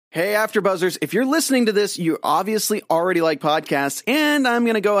Hey, AfterBuzzers, if you're listening to this, you obviously already like podcasts, and I'm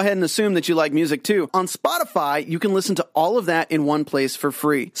going to go ahead and assume that you like music too. On Spotify, you can listen to all of that in one place for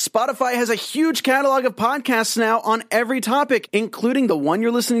free. Spotify has a huge catalog of podcasts now on every topic, including the one you're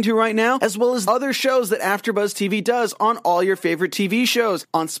listening to right now, as well as other shows that AfterBuzz TV does on all your favorite TV shows.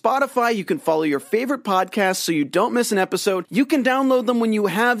 On Spotify, you can follow your favorite podcasts so you don't miss an episode. You can download them when you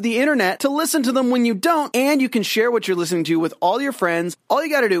have the internet to listen to them when you don't, and you can share what you're listening to with all your friends. All you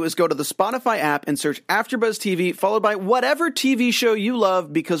got to do is go to the Spotify app and search AfterBuzz TV, followed by whatever TV show you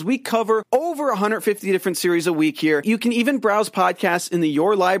love, because we cover over 150 different series a week here. You can even browse podcasts in the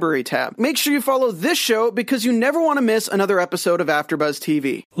Your Library tab. Make sure you follow this show because you never want to miss another episode of AfterBuzz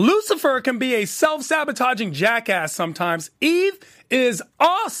TV. Lucifer can be a self-sabotaging jackass sometimes. Eve is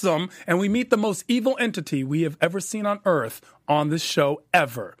awesome, and we meet the most evil entity we have ever seen on Earth on this show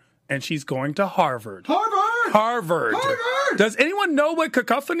ever. And she's going to Harvard. Harvard. Does anyone know what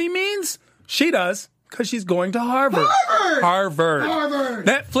cacophony means? She does, because she's going to Harvard. Harvard.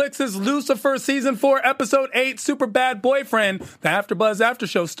 Netflix's Lucifer Season 4, Episode 8, Super Bad Boyfriend. The AfterBuzz After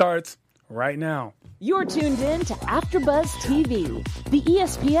Show starts right now. You're tuned in to AfterBuzz TV, the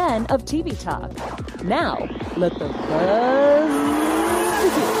ESPN of TV talk. Now, let the buzz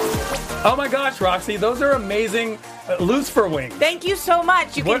begin. Oh my gosh, Roxy, those are amazing Lucifer wings. Thank you so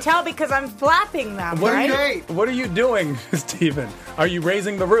much. You can tell because I'm flapping them, right? What are you doing, Steven? Are you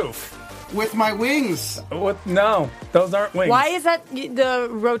raising the roof? With my wings. What? No, those aren't wings. Why is that the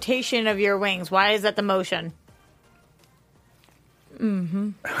rotation of your wings? Why is that the motion?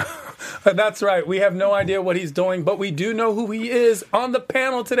 That's right. We have no idea what he's doing, but we do know who he is. On the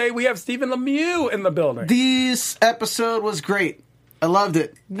panel today, we have Stephen Lemieux in the building. This episode was great. I loved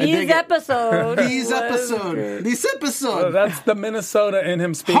it. This episode. That's the Minnesota in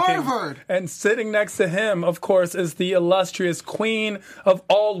him speaking. Harvard. And sitting next to him, of course, is the illustrious queen of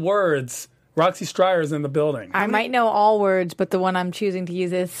all words. Roxy Strier's in the building. I might know all words, but the one I'm choosing to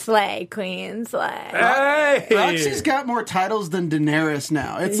use is Slay, Queen, Slay. Hey! Roxy's got more titles than Daenerys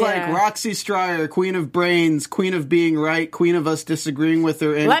now. It's like Roxy Strier, Queen of Brains, Queen of Being Right, Queen of Us Disagreeing with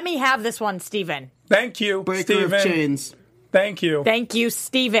Her. And let me have this one, Stephen. Thank you, Breaker Stephen. of Chains. Thank you. Thank you,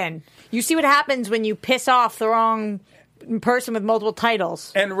 Stephen. You see what happens when you piss off the wrong person with multiple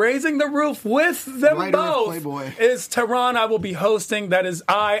titles. And raising the roof with them Writer both of Playboy. is Tehran. I will be hosting. That is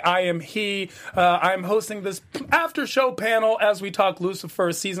I am he. I'm hosting this after show panel as we talk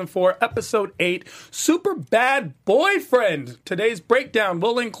Lucifer Season 4, Episode 8, Super Bad Boyfriend. Today's breakdown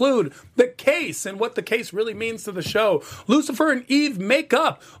will include the case and what the case really means to the show. Lucifer and Eve make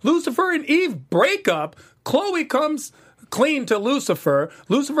up. Lucifer and Eve break up. Chloe comes clean to Lucifer.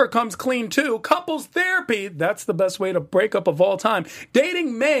 Lucifer comes clean too. Couples therapy. That's the best way to break up of all time.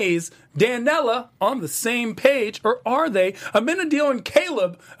 Dating Maze, Danella on the same page, or are they? Amenadiel and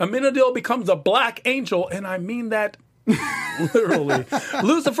Caleb. Amenadiel becomes a black angel, and I mean that literally.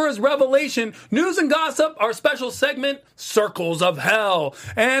 Lucifer's revelation, news and gossip, our special segment, Circles of Hell,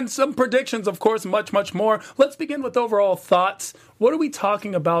 and some predictions, of course, much, much more. Let's begin with overall thoughts. What are we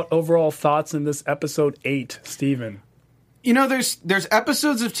talking about overall thoughts in this episode 8, Stephen? You know, there's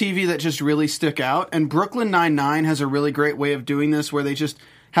episodes of TV that just really stick out, and Brooklyn Nine-Nine has a really great way of doing this, where they just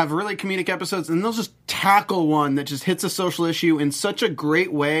have really comedic episodes, and they'll just tackle one that just hits a social issue in such a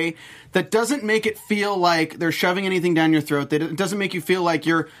great way that doesn't make it feel like they're shoving anything down your throat. It doesn't make you feel like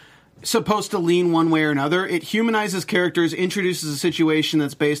you're supposed to lean one way or another. It humanizes characters, introduces a situation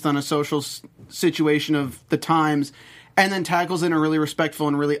that's based on a social situation of the times, and then tackles it in a really respectful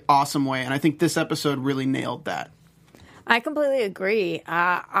and really awesome way. And I think this episode really nailed that. I completely agree.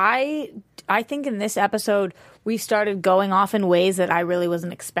 I think in this episode we started going off in ways that I really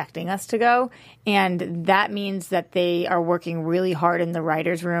wasn't expecting us to go, and that means that they are working really hard in the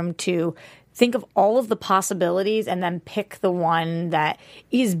writers' room to think of all of the possibilities and then pick the one that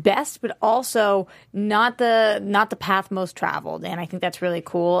is best, but also not the path most traveled. And I think that's really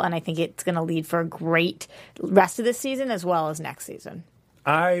cool, and I think it's going to lead for a great rest of this season as well as next season.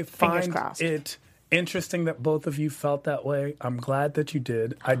 I find it interesting that both of you felt that way. I'm glad that you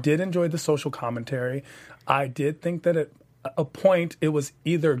did. I did enjoy the social commentary. I did think that at a point it was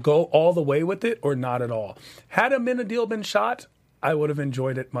either go all the way with it or not at all. Had Amenadiel been shot, I would have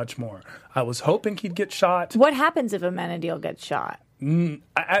enjoyed it much more. I was hoping he'd get shot. What happens if Amenadiel gets shot?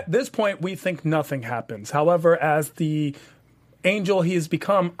 At this point, we think nothing happens. However, as the angel he has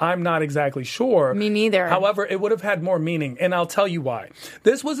become, I'm not exactly sure. Me neither. However, it would have had more meaning, and I'll tell you why.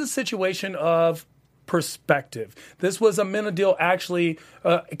 This was a situation of perspective. This was Amenadiel actually.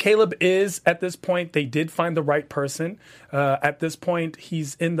 Caleb is, at this point, they did find the right person. At this point,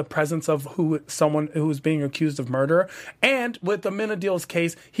 he's in the presence of someone who is being accused of murder. And with Amenadiel's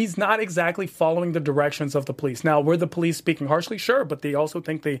case, he's not exactly following the directions of the police. Now, were the police speaking harshly? Sure, but they also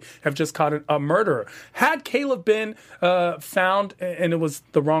think they have just caught a murderer. Had Caleb been found and it was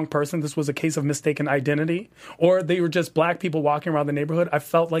the wrong person, this was a case of mistaken identity, or they were just black people walking around the neighborhood, I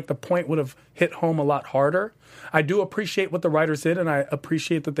felt like the point would have hit home a lot harder. I do appreciate what the writers did, and I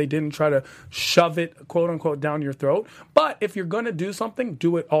appreciate that they didn't try to shove it, quote unquote, down your throat. But if you're going to do something,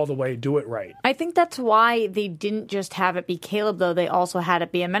 do it all the way, do it right. I think that's why they didn't just have it be Caleb, though. They also had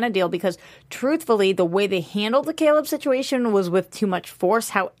it be Amenadiel, because truthfully, the way they handled the Caleb situation was with too much force.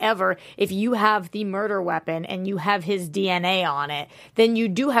 However, if you have the murder weapon and you have his DNA on it, then you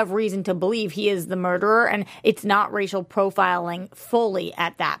do have reason to believe he is the murderer, and it's not racial profiling fully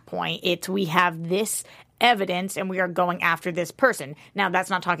at that point. It's we have this evidence and we are going after this person. Now,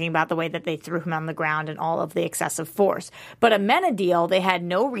 that's not talking about the way that they threw him on the ground and all of the excessive force. But Amenadiel, they had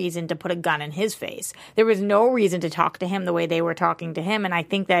no reason to put a gun in his face. There was no reason to talk to him the way they were talking to him. And I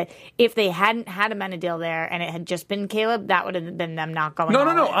think that if they hadn't had Amenadiel there and it had just been Caleb, that would have been them not going No.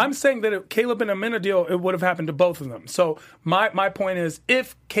 in. I'm saying that if Caleb and Amenadiel, it would have happened to both of them. So my point is,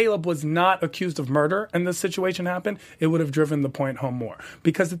 if Caleb was not accused of murder and this situation happened, it would have driven the point home more.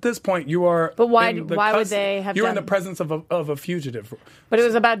 Because at this point, you are... But why would they have You're done... in the presence of a fugitive. But it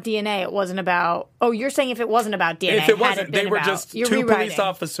was about DNA. It wasn't about... Oh, you're saying if it wasn't about DNA, if it wasn't, they were just two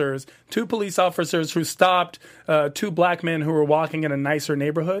police officers who stopped two black men who were walking in a nicer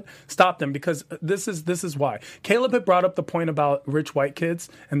neighborhood, stopped them, because this is why. Caleb had brought up the point about rich white kids,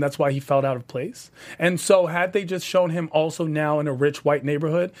 and that's why he felt out of place. And so had they just shown him also now in a rich white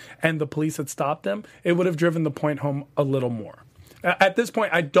neighborhood and the police had stopped them, it would have driven the point home a little more. At this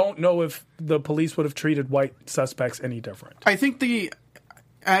point, I don't know if the police would have treated white suspects any different. I think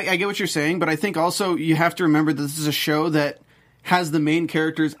I get what you're saying, but I think also you have to remember that this is a show that has the main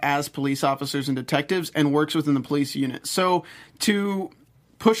characters as police officers and detectives and works within the police unit. So to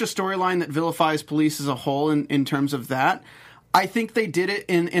push a storyline that vilifies police as a whole in terms of that, I think they did it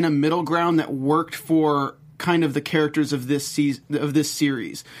in a middle ground that worked for kind of the characters of this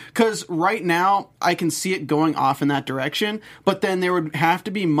series. Because right now, I can see it going off in that direction, but then there would have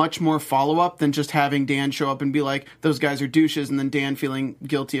to be much more follow-up than just having Dan show up and be like, those guys are douches, and then Dan feeling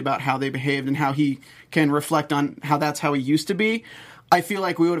guilty about how they behaved and how he can reflect on how that's how he used to be. I feel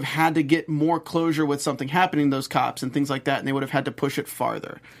like we would have had to get more closure with something happening to those cops and things like that, and they would have had to push it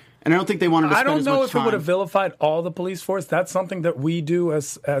farther. And I don't think they wanted to spend as much time. I don't know if it would have vilified all the police force. That's something that we do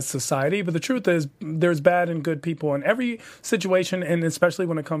as society. But the truth is, there's bad and good people in every situation, and especially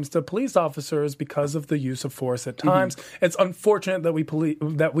when it comes to police officers, because of the use of force at times. Mm-hmm. It's unfortunate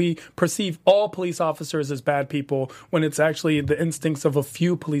that we perceive all police officers as bad people when it's actually the instincts of a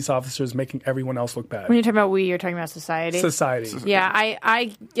few police officers making everyone else look bad. When you're talking about we, you're talking about society? Society. Yeah,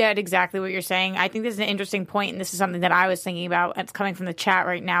 I get exactly what you're saying. I think this is an interesting point, and this is something that I was thinking about. It's coming from the chat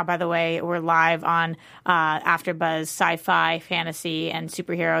right now. By the way, we're live on AfterBuzz Sci-Fi, Fantasy, and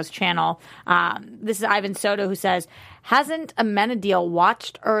Superheroes channel. This is Ivan Soto who says, hasn't Amenadiel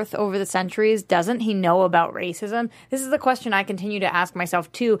watched Earth over the centuries? Doesn't he know about racism? This is the question I continue to ask myself,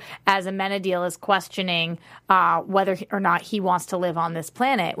 too, as Amenadiel is questioning whether or not he wants to live on this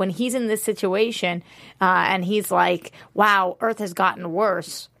planet. When he's in this situation and he's like, wow, Earth has gotten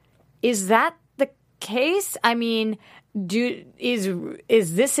worse. Is that the case? I mean...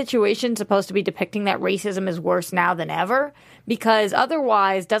 Is this situation supposed to be depicting that racism is worse now than ever? Because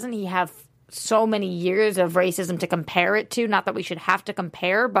otherwise, doesn't he have so many years of racism to compare it to? Not that we should have to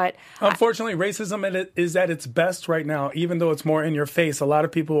compare, but... Unfortunately, racism is at its best right now, even though it's more in your face. A lot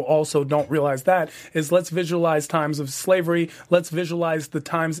of people also don't realize that. Let's visualize times of slavery. Let's visualize the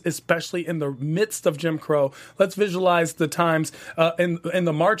times, especially in the midst of Jim Crow. Let's visualize the times in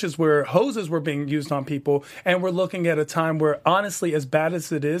the marches where hoses were being used on people. And we're looking at a time where, honestly, as bad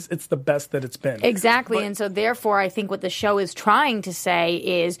as it is, it's the best that it's been. Exactly. And so therefore, I think what the show is trying to say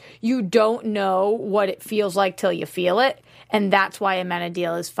is you don't know what it feels like till you feel it. And that's why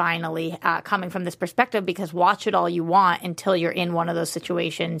Amenadiel is finally coming from this perspective, because watch it all you want until you're in one of those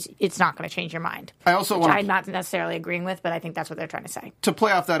situations. It's not going to change your mind. I'm not necessarily agreeing with, but I think that's what they're trying to say. To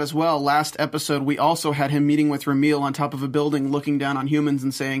play off that as well, last episode, we also had him meeting with Ramil on top of a building, looking down on humans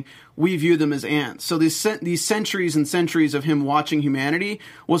and saying, we view them as ants. So these centuries and centuries of him watching humanity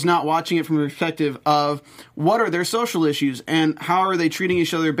was not watching it from the perspective of what are their social issues and how are they treating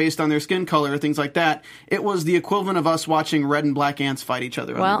each other based on their skin color, things like that. It was the equivalent of us watching red and black ants fight each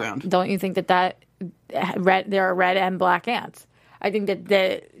other on the ground. Don't you think that there are red and black ants? I think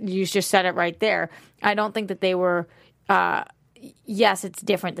that you just said it right there. I don't think that they were, yes, it's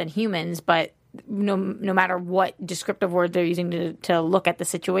different than humans, but no matter what descriptive word they're using to look at the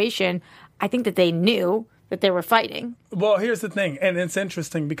situation, I think that they knew that they were fighting. Well, here's the thing, and it's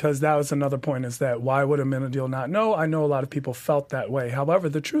interesting because that was another point, is that why would Amenadiel not know? I know a lot of people felt that way. However,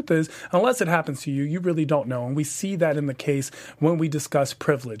 the truth is, unless it happens to you, you really don't know. And we see that in the case when we discuss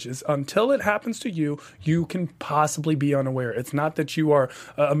privileges. Until it happens to you, you can possibly be unaware. It's not that you are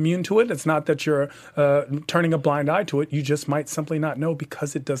immune to it. It's not that you're turning a blind eye to it. You just might simply not know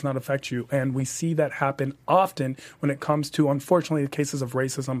because it does not affect you. And we see that happen often when it comes to, unfortunately, cases of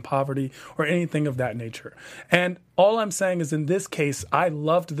racism, poverty, or anything of that nature. And all I'm saying is, in this case, I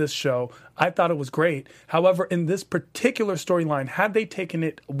loved this show. I thought it was great. However, in this particular storyline, had they taken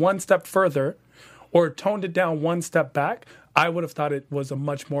it one step further or toned it down one step back, I would have thought it was a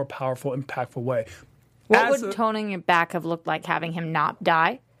much more powerful, impactful way. What would toning it back have looked like? Having him not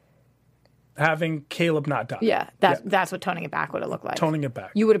die? Having Caleb not die. Yeah, that's what toning it back would have looked like. Toning it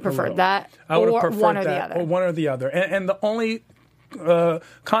back. You would have preferred that? I would have preferred one or that, the other. or one or the other. And the only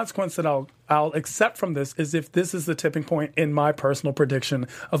consequence that I'll accept from this is if this is the tipping point in my personal prediction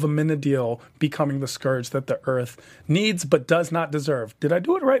of Amenadiel becoming the scourge that the earth needs but does not deserve. Did I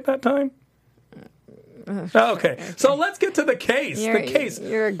do it right that time? Okay, so let's get to the case.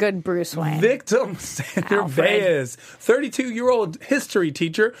 You're a good Bruce Wayne. Victim Sandra Alfred. Baez, 32-year-old history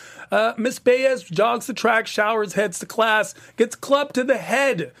teacher. Miss Baez jogs the track, showers, heads to class, gets clubbed to the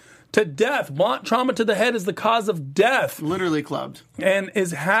head. To death. Trauma to the head is the cause of death. Literally clubbed. And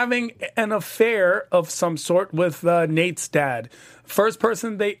is having an affair of some sort with Nate's dad. First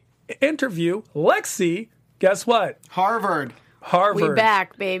person they interview, Lexi, guess what? Harvard. Harvard. We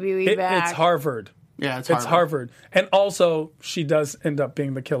back, baby. We back. It's Harvard. Yeah, it's Harvard. And also, she does end up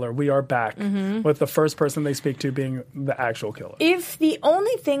being the killer. We are back with the first person they speak to being the actual killer. If the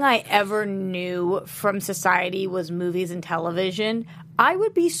only thing I ever knew from society was movies and television, I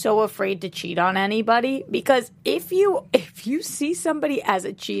would be so afraid to cheat on anybody, because if you see somebody as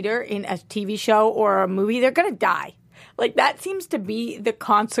a cheater in a TV show or a movie, they're going to die. Like, that seems to be the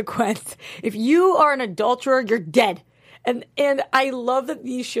consequence. If you are an adulterer, you're dead. And I love that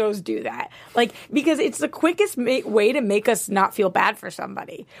these shows do that. Like, because it's the quickest way to make us not feel bad for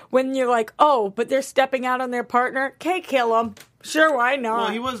somebody. When you're like, oh, but they're stepping out on their partner, okay, kill them. Sure, why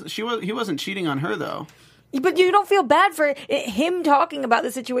not? Well, he wasn't cheating on her, though. But you don't feel bad for him talking about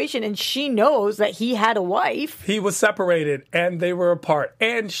the situation, and she knows that he had a wife. He was separated, and they were apart,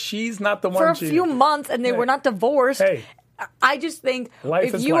 and she's not the one for a cheating. few months, and they were not divorced. Hey. I just think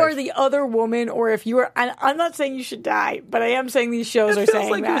Life if you are the other woman, or if you are, I'm not saying you should die, but I am saying these shows are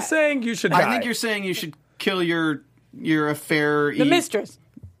saying like that. You're saying you should die. I think you're saying you should kill your affair. The mistress.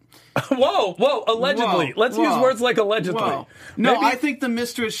 Whoa, allegedly. Let's use words like allegedly. Whoa. No, Maybe- I think the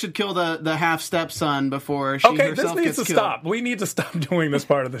mistress should kill the half stepson before she Okay, herself this needs gets to killed. stop. We need to stop doing this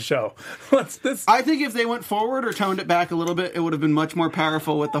part of the show. I think if they went forward or toned it back a little bit, it would have been much more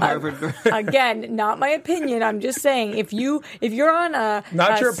powerful with the Harvard girl. Again, not my opinion. I'm just saying if you're on a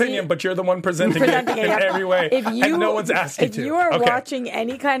Not your opinion, but you're the one presenting it in every way, and no one's asked you to. If you are watching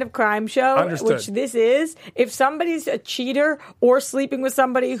any kind of crime show, Understood. which this is, if somebody's a cheater or sleeping with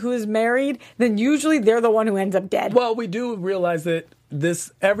somebody who is married, then usually they're the one who ends up dead. Well, we do realize that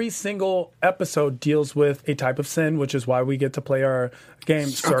every single episode deals with a type of sin, which is why we get to play our game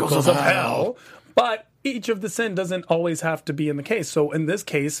Circles of Hell. But each of the sin doesn't always have to be in the case. So in this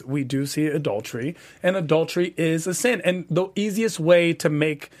case, we do see adultery, and adultery is a sin. And the easiest way to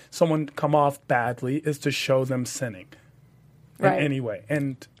make someone come off badly is to show them sinning. Right. In any way.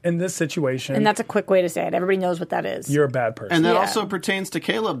 And in this situation... And that's a quick way to say it. Everybody knows what that is. You're a bad person. And that also pertains to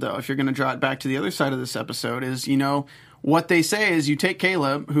Caleb, though, if you're going to draw it back to the other side of this episode, is, what they say is you take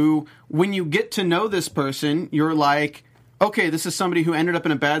Caleb, who, when you get to know this person, you're like, okay, this is somebody who ended up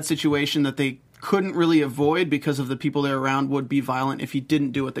in a bad situation that they couldn't really avoid because of the people they're around would be violent if he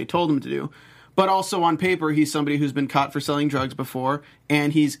didn't do what they told him to do. But also on paper, he's somebody who's been caught for selling drugs before,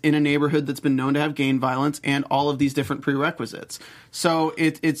 and he's in a neighborhood that's been known to have gang violence and all of these different prerequisites. So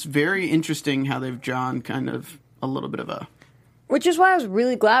it's very interesting how they've drawn kind of a little bit of a... Which is why I was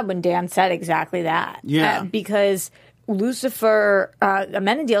really glad when Dan said exactly that. Yeah. Because Lucifer,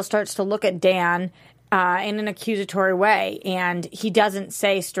 Amenadiel starts to look at Dan in an accusatory way, and he doesn't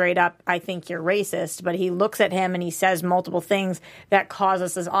say straight up, I think you're racist, but he looks at him and he says multiple things that cause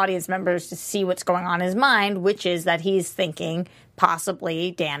us as audience members to see what's going on in his mind, which is that he's thinking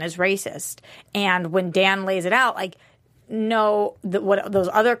possibly Dan is racist. And when Dan lays it out, like, no, what those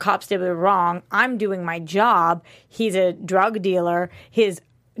other cops did was wrong. I'm doing my job. He's a drug dealer. His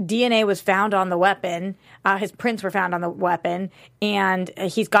DNA was found on the weapon. His prints were found on the weapon, and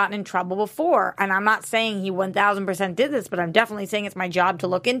he's gotten in trouble before. And I'm not saying he 1,000% did this, but I'm definitely saying it's my job to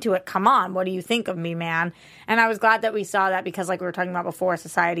look into it. Come on, what do you think of me, man? And I was glad that we saw that because, like we were talking about before,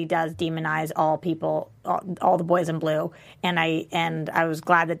 society does demonize all people, all the boys in blue. And I was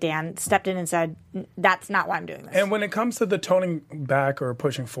glad that Dan stepped in and said, that's not why I'm doing this. And when it comes to the toning back or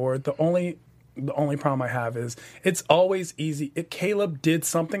pushing forward, the only problem I have is it's always easy. Caleb did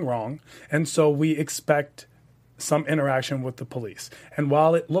something wrong, and so we expect some interaction with the police. And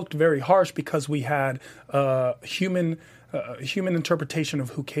while it looked very harsh because we had human interpretation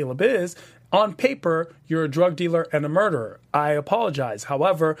of who Caleb is, on paper, you're a drug dealer and a murderer. I apologize.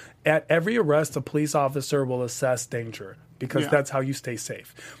 However, at every arrest, a police officer will assess danger because that's how you stay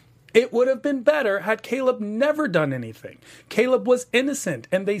safe. It would have been better had Caleb never done anything. Caleb was innocent,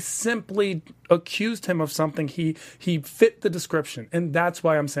 and they simply accused him of something. He fit the description, and that's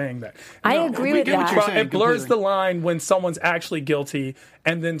why I'm saying that. I agree with that. It blurs the line when someone's actually guilty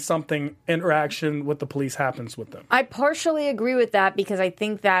and then interaction with the police happens with them. I partially agree with that because I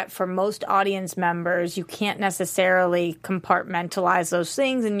think that for most audience members, you can't necessarily compartmentalize those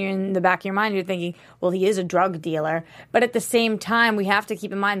things, and you're in the back of your mind, you're thinking, well, he is a drug dealer. But at the same time, we have to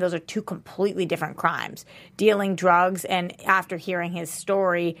keep in mind those are two completely different crimes. Dealing drugs and after hearing his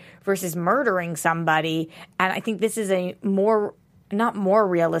story versus murdering somebody. And I think this is a not more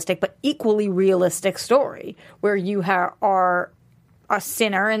realistic, but equally realistic story where you are a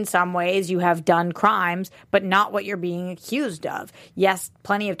sinner in some ways. You have done crimes, but not what you're being accused of. Yes,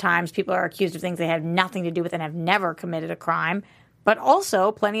 plenty of times people are accused of things they have nothing to do with and have never committed a crime. But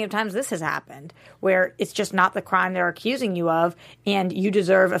also, plenty of times this has happened where it's just not the crime they're accusing you of, and you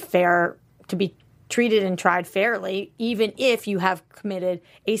deserve to be treated and tried fairly, even if you have committed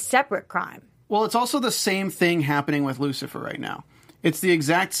a separate crime. Well, it's also the same thing happening with Lucifer right now. It's the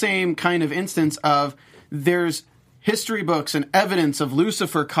exact same kind of instance of there's history books and evidence of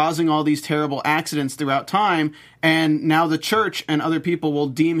Lucifer causing all these terrible accidents throughout time, and now the church and other people will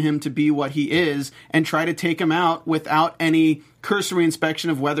deem him to be what he is and try to take him out without any cursory inspection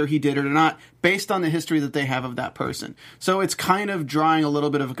of whether he did it or not, based on the history that they have of that person. So it's kind of drawing a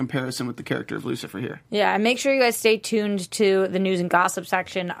little bit of a comparison with the character of Lucifer here. Yeah, and make sure you guys stay tuned to the news and gossip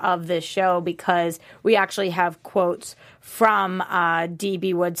section of this show because we actually have quotes from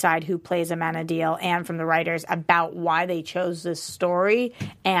D.B. Woodside, who plays Amenadiel, and from the writers about why they chose this story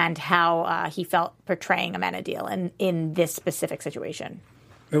and how he felt portraying Amenadiel in this specific situation.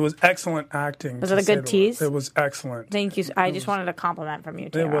 It was excellent acting. Was it a good tease? It was excellent. Thank you. I just wanted a compliment from you,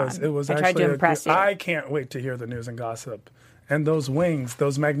 Tayron. It was I actually tried to impress you. I can't wait to hear the news and gossip. And those wings,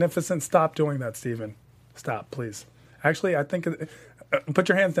 those magnificent... Stop doing that, Stephen. Stop, please. Actually, I think... put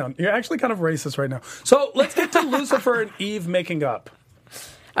your hands down. You're actually kind of racist right now. So let's get to Lucifer and Eve making up.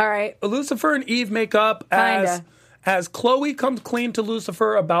 All right. Lucifer and Eve make up as Chloe comes clean to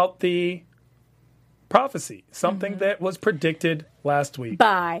Lucifer about the prophecy, something that was predicted last week.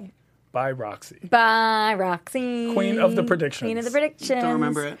 By Roxy. By Roxy. Queen of the predictions. Queen of the predictions. Don't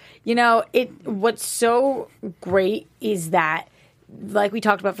remember it. You know, what's so great is that, like we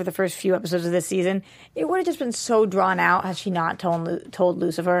talked about for the first few episodes of this season, it would have just been so drawn out had she not told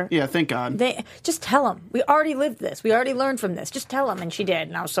Lucifer. Yeah, thank God. Just tell him. We already lived this. We already learned from this. Just tell him. And she did.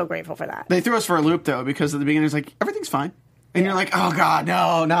 And I was so grateful for that. They threw us for a loop, though, because at the beginning it's like, everything's fine. And you're like, oh, God,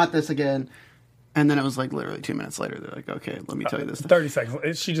 no, not this again. And then it was like literally 2 minutes later. They're like, okay, let me tell you this. 30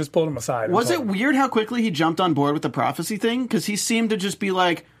 seconds. She just pulled him aside. Was it weird how quickly he jumped on board with the prophecy thing? Because he seemed to just be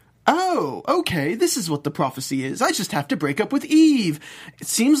like, oh, okay, this is what the prophecy is. I just have to break up with Eve. It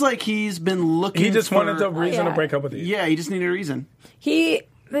seems like he's been looking He just wanted a reason to break up with Eve. Yeah, he just needed a reason.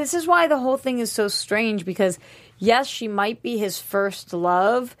 This is why the whole thing is so strange, because yes, she might be his first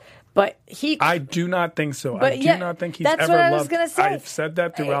love, but I do not think so. I do not think he's ever loved. That's what I was going to say. I've said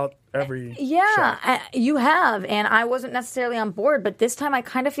that throughout every show. You have, and I wasn't necessarily on board, but this time I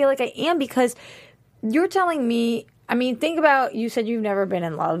kind of feel like I am, because you're telling me, I mean, think about, you said you've never been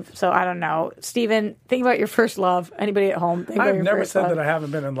in love, so I don't know. Steven, think about your first love. Anybody at home, think about your first love. I've never said that I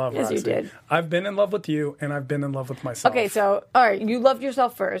haven't been in love, Yes, Roxy. you did. I've been in love with you, and I've been in love with myself. Okay, so, all right, you loved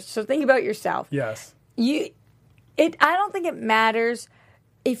yourself first, so think about yourself. Yes. I don't think it matters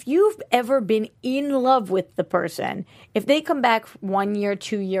if you've ever been in love with the person. If they come back 1 year,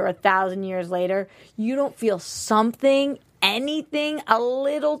 2 years, 1,000 years later, you don't feel something, anything, a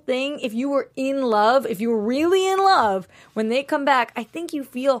little thing. If you were in love, if you were really in love, when they come back, I think you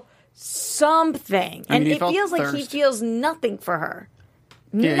feel something. And it feels like he feels nothing for her.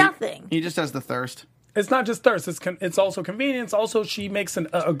 Yeah, nothing. He just has the thirst. It's not just thirst. It's also convenience. Also, she makes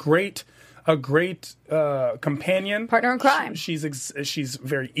a great companion, Partner in crime. She's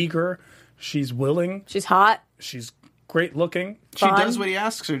very eager. She's willing. She's hot. She's great looking. She Fun. does what he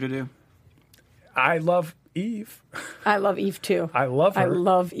asks her to do. I love Eve. I love Eve too. I love her. I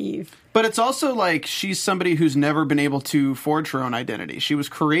love Eve. But it's also like she's somebody who's never been able to forge her own identity. She was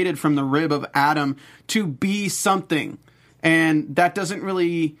created from the rib of Adam to be something. And that doesn't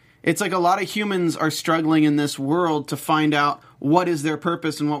really... It's like a lot of humans are struggling in this world to find out what is their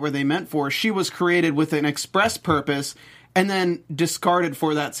purpose and what were they meant for. She was created with an express purpose and then discarded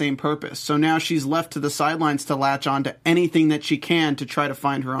for that same purpose. So now she's left to the sidelines to latch on to anything that she can to try to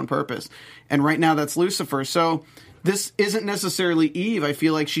find her own purpose. And right now that's Lucifer. So this isn't necessarily Eve. I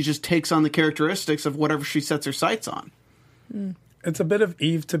feel like she just takes on the characteristics of whatever she sets her sights on. It's a bit of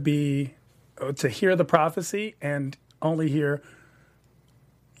Eve to hear the prophecy and only hear,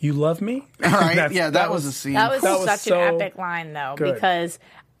 "You love me?" All right. That was a scene. That was such so an epic line, though, good. because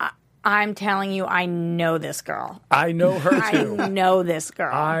I'm telling you, I know this girl. I know her too. I know this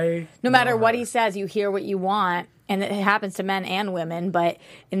girl. No matter know what her. he says, you hear what you want, and it happens to men and women. But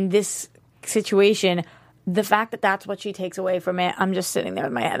in this situation, the fact that that's what she takes away from it, I'm just sitting there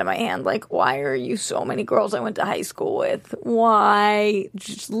with my head in my hand, like, why are you so many girls I went to high school with? Why?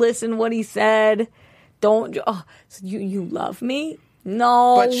 Just listen what he said. Don't. Oh, so you love me?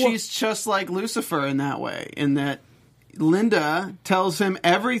 No. But she's just like Lucifer in that way, in that Linda tells him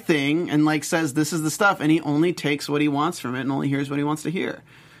everything and like says this is the stuff, and he only takes what he wants from it and only hears what he wants to hear.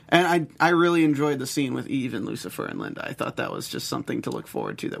 And I really enjoyed the scene with Eve and Lucifer and Linda. I thought that was just something to look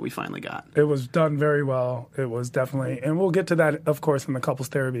forward to that we finally got. It was done very well. It was definitely, and we'll get to that, of course, in the couples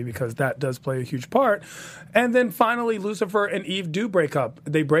therapy because that does play a huge part. And then finally, Lucifer and Eve do break up.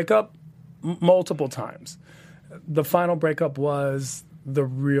 They break up multiple times. The final breakup was the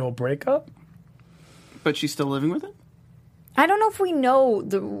real breakup. But she's still living with it? I don't know if we know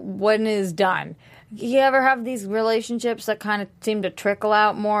when it is done. You ever have these relationships that kind of seem to trickle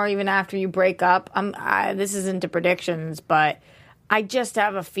out more even after you break up? This isn't to predictions, but I just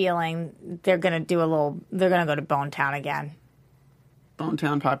have a feeling they're going to they're going to go to Bone Town again. Bone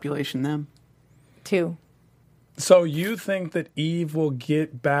Town population them. 2. So you think that Eve will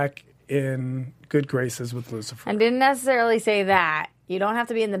get back in good graces with Lucifer? I didn't necessarily say that. You don't have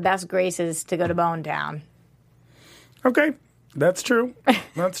to be in the best graces to go to Bone Town. Okay, that's true.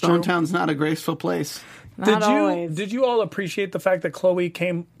 That's true. Bone Town's not a graceful place. Not always. Did you all appreciate the fact that Chloe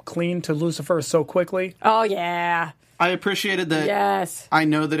came clean to Lucifer so quickly? Oh, yeah. I appreciated that. Yes. I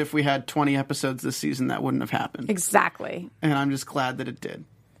know that if we had 20 episodes this season, that wouldn't have happened. Exactly. And I'm just glad that it did.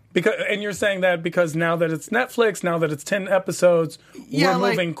 And you're saying that because now that it's Netflix, now that it's 10 episodes, we're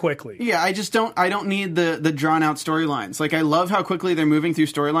moving quickly. Yeah, I don't need the drawn out storylines. Like, I love how quickly they're moving through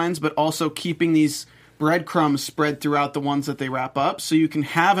storylines, but also keeping these breadcrumbs spread throughout the ones that they wrap up, so you can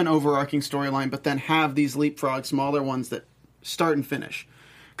have an overarching storyline, but then have these leapfrog smaller ones that start and finish.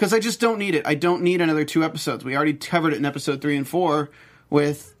 Because I just don't need it. I don't need another 2 episodes. We already covered it in episode 3 and 4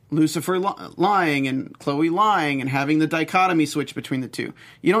 with Lucifer lying and Chloe lying and having the dichotomy switch between the two.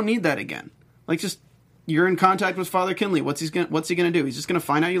 You don't need that again. Like, just, you're in contact with Father Kinley. What's he gonna do? He's just gonna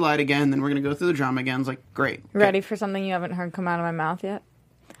find out you lied again, then we're gonna go through the drama again. It's like, great. Ready for something you haven't heard come out of my mouth yet?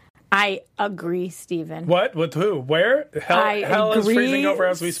 I agree, Stephen. What? With who? Where? Hell is freezing over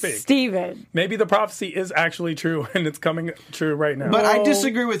as we speak. Stephen. Maybe the prophecy is actually true and it's coming true right now. But I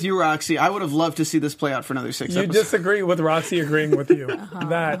disagree with you, Roxy. I would have loved to see this play out for another 6 You episodes. disagree with Roxy agreeing with you.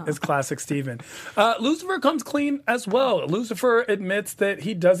 That is classic Steven. Lucifer comes clean as well. Lucifer admits that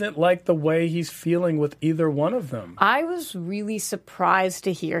he doesn't like the way he's feeling with either one of them. I was really surprised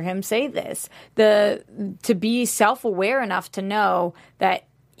to hear him say this. To be self-aware enough to know that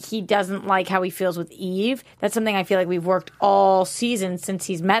he doesn't like how he feels with Eve. That's something I feel like we've worked all season since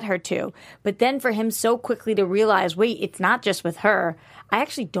he's met her too. But then for him so quickly to realize, wait, it's not just with her. I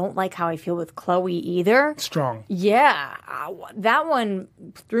actually don't like how I feel with Chloe either. Strong. Yeah. That one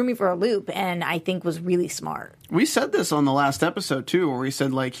threw me for a loop and I think was really smart. We said this on the last episode too, where we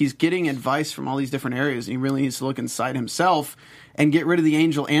said like he's getting advice from all these different areas and he really needs to look inside himself and get rid of the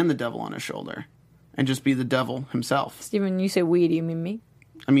angel and the devil on his shoulder and just be the devil himself. Stephen, you say we, do you mean me?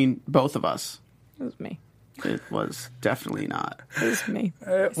 I mean, both of us. It was me. It was definitely not. It was me.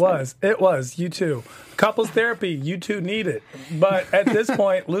 It was. You too. Couples therapy, you two need it. But at this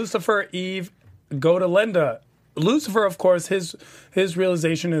point, Lucifer, Eve, go to Linda. Lucifer, of course, his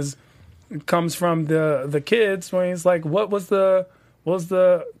realization comes from the kids when he's like, what was the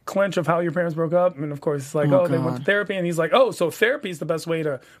clinch of how your parents broke up? And of course, it's like, they went to therapy. And he's like, so therapy is the best way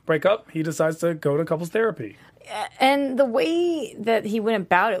to break up. He decides to go to couples therapy. And the way that he went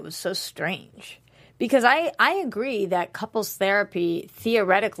about it was so strange Because I agree that couples therapy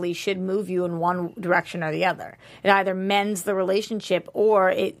theoretically should move you in one direction or the other. It either mends the relationship or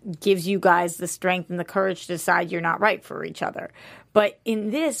it gives you guys the strength and the courage to decide you're not right for each other. But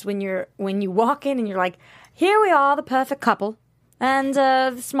in this, when you walk in and you're like, here we are, the perfect couple, and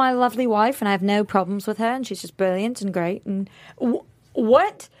this is my lovely wife, and I have no problems with her, and she's just brilliant and great. And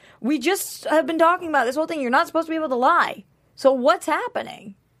what? We just have been talking about this whole thing. You're not supposed to be able to lie. So what's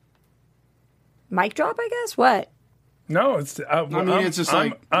happening? Mic drop, I guess? What? No, it's. it's just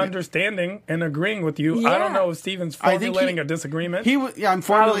I'm understanding and agreeing with you. I don't know if Steven's formulating a disagreement. I'm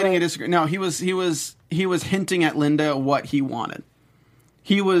formulating a disagreement. No, he was hinting at Linda what he wanted.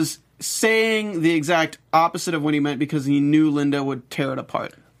 He was saying the exact opposite of what he meant because he knew Linda would tear it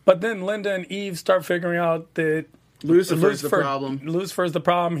apart. But then Linda and Eve start figuring out that Lucifer's the problem. Lucifer's the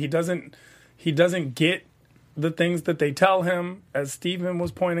problem. He doesn't get the things that they tell him, as Steven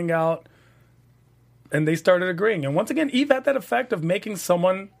was pointing out. And they started agreeing. And once again, Eve had that effect of making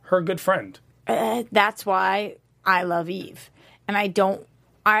someone her good friend. That's why I love Eve. And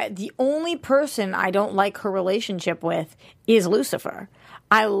the only person I don't like her relationship with is Lucifer.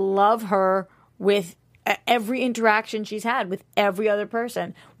 I love her with every interaction she's had with every other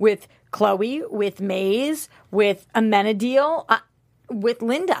person. With Chloe, with Maze, with Amenadiel, with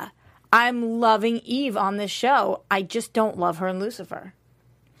Linda. I'm loving Eve on this show. I just don't love her and Lucifer.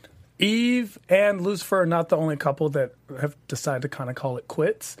 Eve and Lucifer are not the only couple that have decided to kind of call it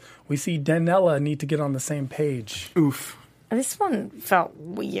quits. We see Danella need to get on the same page. Oof. This one felt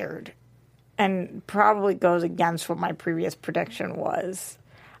weird and probably goes against what my previous prediction was.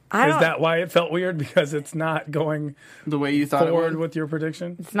 Is that why it felt weird? Because it's not going the way you thought forward it would? with your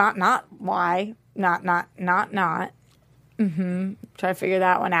prediction? It's not why. Not. Mm-hmm. Try to figure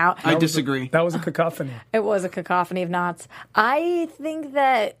that one out. I disagree. That was a cacophony. It was a cacophony of knots. I think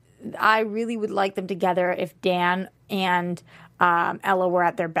that I really would like them together if Dan and Ella were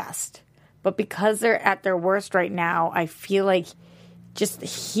at their best. But because they're at their worst right now, I feel like just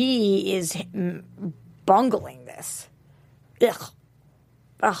he is bungling this.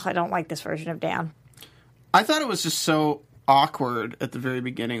 Ugh, I don't like this version of Dan. I thought it was just so awkward at the very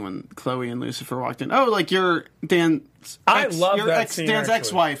beginning when Chloe and Lucifer walked in. Oh, like you're Dan's scene, Dan's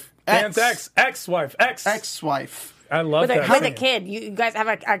ex-wife. Dan's ex-wife. Ex-wife. I love that With scene. a kid. You guys have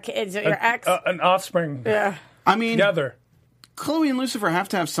a kid. Is it your ex? An offspring. Yeah. I mean, Together. Chloe and Lucifer have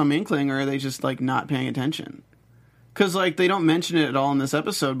to have some inkling, or are they just like not paying attention? Because like they don't mention it at all in this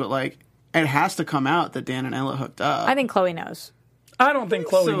episode, but like it has to come out that Dan and Ella hooked up. I think Chloe knows. I don't think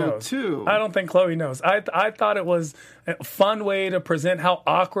Chloe knows. Too. I don't think Chloe knows. I thought it was a fun way to present how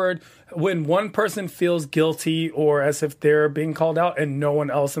awkward when one person feels guilty or as if they're being called out and no one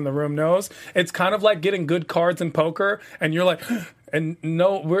else in the room knows. It's kind of like getting good cards in poker and you're like, and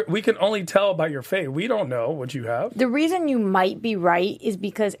no, we can only tell by your fate. We don't know what you have. The reason you might be right is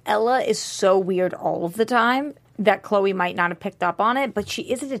because Ella is so weird all of the time that Chloe might not have picked up on it, but she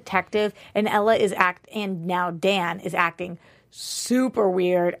is a detective and Ella is and now Dan is acting super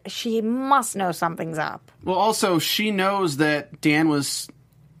weird. She must know something's up. Well, also, she knows that Dan was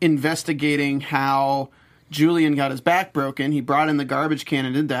investigating how Julian got his back broken. He brought in the garbage can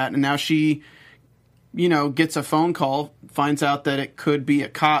and did that. And now she, gets a phone call, finds out that it could be a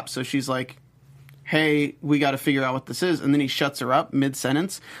cop. So she's like, hey, we got to figure out what this is. And then he shuts her up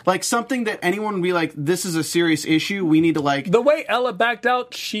mid-sentence. Like something that anyone would be like, this is a serious issue. We need to like... The way Ella backed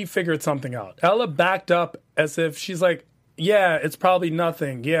out, she figured something out. Ella backed up as if she's like, yeah, it's probably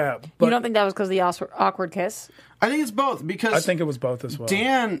nothing. Yeah. But you don't think that was because of the awkward kiss? I think it's both because... I think it was both as well.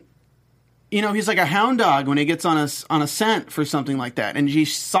 Dan, he's like a hound dog when he gets on a scent for something like that. And he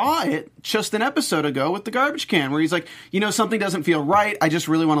saw it just an episode ago with the garbage can where he's like, something doesn't feel right. I just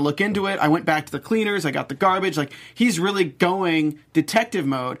really want to look into it. I went back to the cleaners. I got the garbage. Like, he's really going detective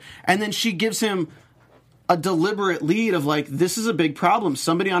mode. And then she gives him a deliberate lead of like, this is a big problem.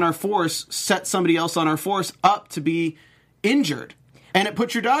 Somebody on our force set somebody else on our force up to be injured, and it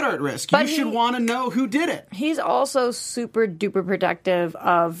puts your daughter at risk. But you should want to know who did it. He's also super duper protective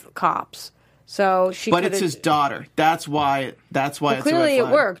of cops, so she. But it's his daughter. That's why. That's why. It's clearly a red flag.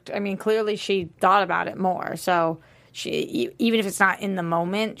 It worked. I mean, clearly she thought about it more. So she, even if it's not in the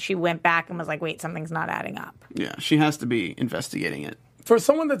moment, she went back and was like, "Wait, something's not adding up." Yeah, she has to be investigating it. For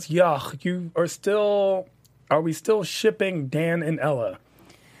someone that's you are still. Are we still shipping Dan and Ella?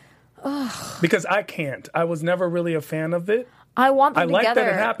 Because I can't. I was never really a fan of it. I want them together. I like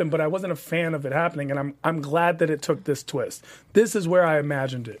together. that it happened, but I wasn't a fan of it happening, and I'm glad that it took this twist. This is where I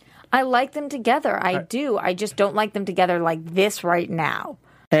imagined it. I like them together. I do. I just don't like them together like this right now.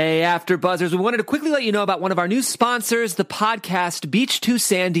 Hey, After Buzzers, we wanted to quickly let you know about one of our new sponsors, the podcast Beach Too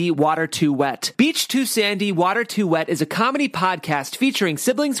Sandy, Water Too Wet. Beach Too Sandy, Water Too Wet is a comedy podcast featuring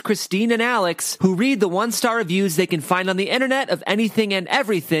siblings Christine and Alex who read the one-star reviews they can find on the internet of anything and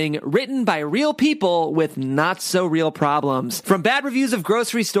everything written by real people with not-so-real problems. From bad reviews of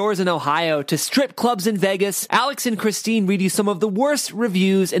grocery stores in Ohio to strip clubs in Vegas, Alex and Christine read you some of the worst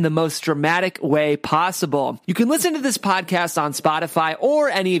reviews in the most dramatic way possible. You can listen to this podcast on Spotify or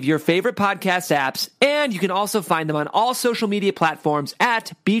any of your favorite podcast apps, and you can also find them on all social media platforms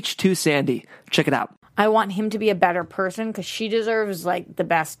at Beach Too Sandy. Check it out. I want him to be a better person because she deserves, like, the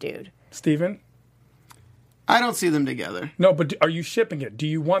best dude. Steven? I don't see them together. No, but are you shipping it? Do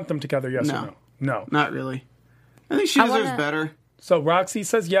you want them together, yes or no? No. Not really. I think she deserves better. So Roxy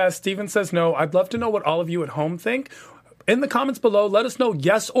says yes, Steven says no. I'd love to know what all of you at home think. In the comments below, let us know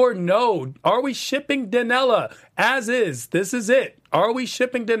yes or no. Are we shipping Danella as is? This is it. Are we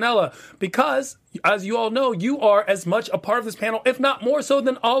shipping Danella? Because, as you all know, you are as much a part of this panel, if not more so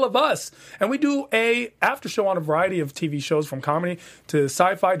than all of us. And we do a after show on a variety of TV shows, from comedy to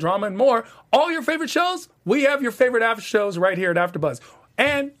sci-fi, drama, and more. All your favorite shows, we have your favorite after shows right here at AfterBuzz.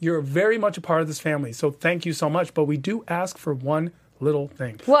 And you're very much a part of this family, so thank you so much. But we do ask for one little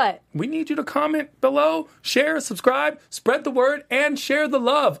thing. What? We need you to comment below, share, subscribe, spread the word, and share the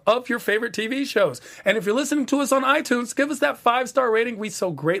love of your favorite TV shows. And if you're listening to us on iTunes, give us that 5-star rating we so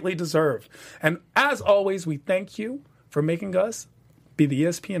greatly deserve. And as always, we thank you for making us be the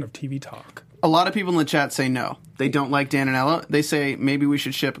ESPN of TV talk. A lot of people in the chat say no. They don't like Dan and Ella. They say maybe we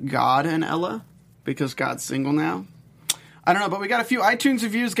should ship God and Ella because God's single now. I don't know, but we got a few iTunes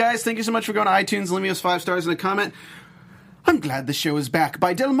reviews, guys. Thank you so much for going to iTunes and leaving us 5 stars in a comment. I'm glad the show is back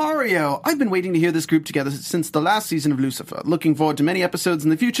by Del Mario. I've been waiting to hear this group together since the last season of Lucifer. Looking forward to many episodes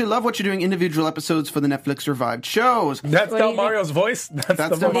in the future. Love what you're doing individual episodes for the Netflix revived shows. That's Del Mario's voice. That's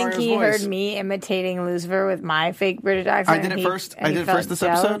Del I think Mario's he voice. heard me imitating Lucifer with my fake British accent. I did it first. and I he did it felt first this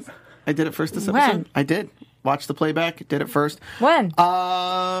jealous. episode. I did it first this When? episode. I did. Watch the playback. Did it first. When? When did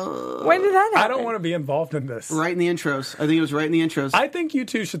that happen? I don't want to be involved in this. Right in the intros. I think it was right in the intros. I think you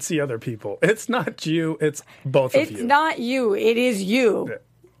two should see other people. It's not you, it's both of you. It's not you. It is you.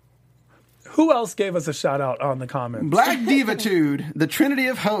 Who else gave us a shout out on the comments? Black Divitude, the Trinity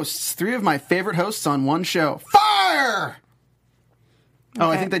of hosts. 3 of my favorite hosts on one show. Fire! Oh, I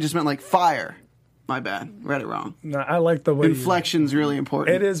Okay. think they just meant like fire. My bad. Read it wrong. No, I like the way Inflection's really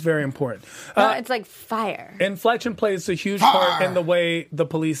important. It is very important. No, it's like fire. Inflection plays a huge part in the way the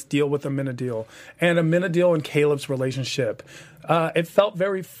police deal with Amenadiel and Amenadiel and Caleb's relationship. It felt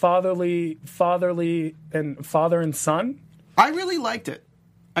very fatherly and father and son. I really liked it.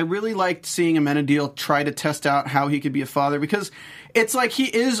 I really liked seeing Amenadiel try to test out how he could be a father, because it's like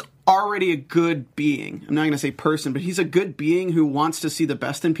he is already a good being. I'm not going to say person, but he's a good being who wants to see the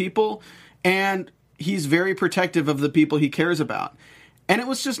best in people, and he's very protective of the people he cares about. And it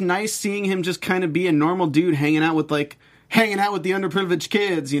was just nice seeing him just kind of be a normal dude hanging out with the underprivileged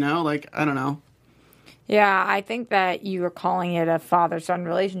kids, you know? Like, I don't know. Yeah, I think that you are calling it a father-son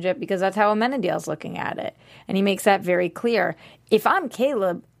relationship because that's how Amenadiel's looking at it. And he makes that very clear. If I'm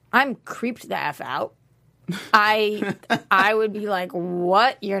Caleb, I'm creeped the F out. I would be like,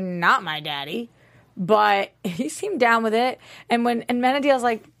 what? You're not my daddy. But he seemed down with it. And Amenadiel's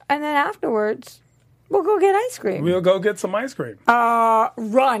like, and then afterwards, we'll go get ice cream. We'll go get some ice cream.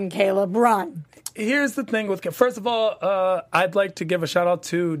 Run, Caleb, run. Here's the thing with... First of all, I'd like to give a shout-out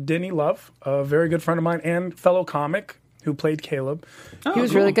to Denny Love, a very good friend of mine and fellow comic who played Caleb. He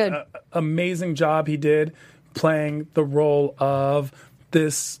was really good. Amazing job he did playing the role of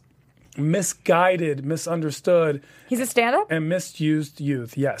this misguided, misunderstood... He's a stand-up? And misused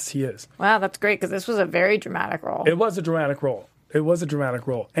youth. Yes, he is. Wow, that's great because this was a very dramatic role. It was a dramatic role.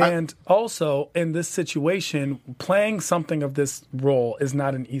 And also, in this situation, playing something of this role is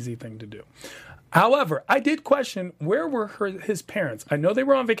not an easy thing to do. However, I did question, where were his parents? I know they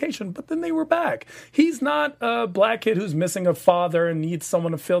were on vacation, but then they were back. He's not a black kid who's missing a father and needs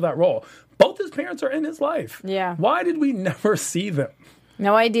someone to fill that role. Both his parents are in his life. Yeah. Why did we never see them?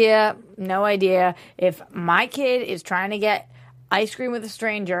 No idea. If my kid is trying to get ice cream with a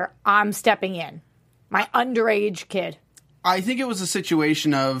stranger, I'm stepping in. My underage kid. I think it was a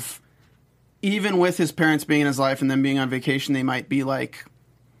situation of, even with his parents being in his life and them being on vacation, they might be like,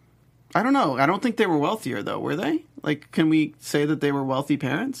 I don't know. I don't think they were wealthier, though, were they? Like, can we say that they were wealthy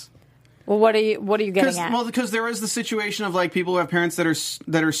parents? Well, what are you getting at? Well, because there is the situation of like people who have parents that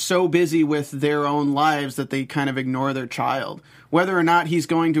are so busy with their own lives that they kind of ignore their child. whether or not he's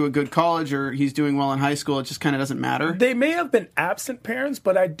going to a good college or he's doing well in high school, it just kind of doesn't matter. They may have been absent parents,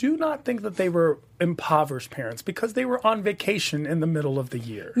 but I do not think that they were impoverished parents because they were on vacation in the middle of the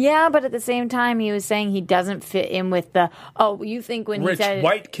year. Yeah, but at the same time, he was saying he doesn't fit in with the, you think when rich he said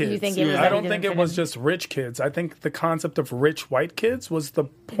white kids. You think it was I don't think it was just rich kids. I think the concept of rich white kids was the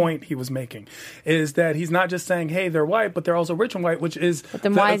point he was making, is that he's not just saying, hey, they're white, but they're also rich and white, which is the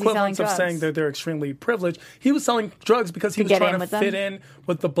equivalence of saying that they're extremely privileged. He was selling drugs because he was trying to fit in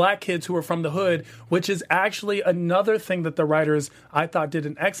with the black kids who were from the hood, which is actually another thing that the writers, I thought, did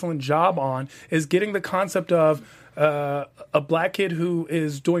an excellent job on, is getting the concept of a black kid who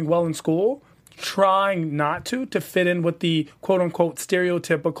is doing well in school, trying not to fit in with the quote-unquote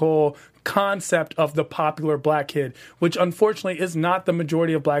stereotypical concept of the popular black kid, which unfortunately is not the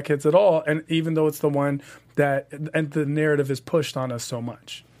majority of black kids at all, and even though it's the one that and the narrative is pushed on us so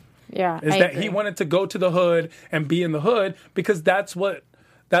much. Yeah, is that he wanted to go to the hood and be in the hood because that's what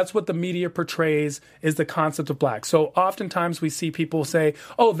the media portrays, is the concept of black. So oftentimes we see people say,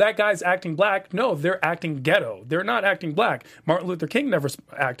 oh, that guy's acting black. No, they're acting ghetto. They're not acting black. Martin Luther King never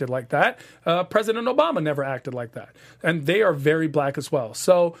acted like that. President Obama never acted like that. And they are very black as well.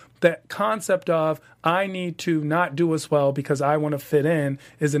 So that concept of I need to not do as well because I want to fit in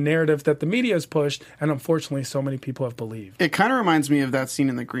is a narrative that the media has pushed, and unfortunately so many people have believed. It kind of reminds me of that scene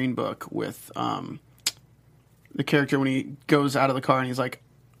in the Green Book with the character when he goes out of the car and he's like,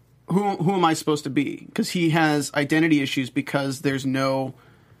 Who am I supposed to be? Because he has identity issues because there's no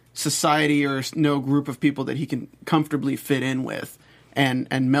society or no group of people that he can comfortably fit in with and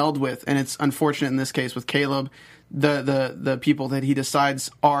meld with. And it's unfortunate in this case with Caleb, the people that he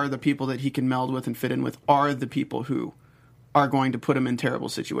decides are the people that he can meld with and fit in with are the people who are going to put him in terrible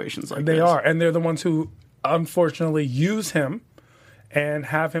situations like this. They are, and they're the ones who unfortunately use him and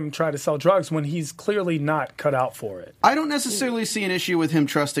have him try to sell drugs when he's clearly not cut out for it. I don't necessarily see an issue with him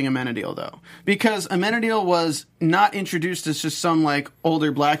trusting Amenadiel, though, because Amenadiel was not introduced as just some,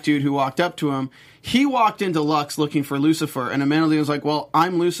 older black dude who walked up to him. He walked into Lux looking for Lucifer, and Amenadiel was like, well,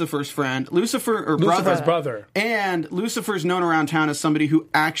 I'm Lucifer's friend. Lucifer's brother. And Lucifer's known around town as somebody who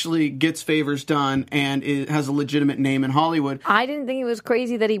actually gets favors done and has a legitimate name in Hollywood. I didn't think it was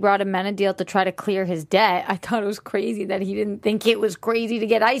crazy that he brought Amenadiel to try to clear his debt. I thought it was crazy that he didn't think it was crazy to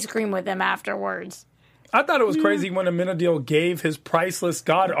get ice cream with him afterwards. I thought it was crazy when Amenadiel gave his priceless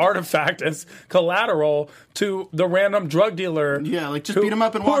God artifact as collateral to the random drug dealer. Yeah, just beat him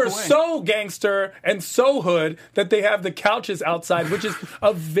up and walk away. Who are so gangster and so hood that they have the couches outside, which is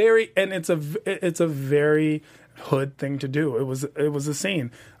it's a very hood thing to do. It was a scene.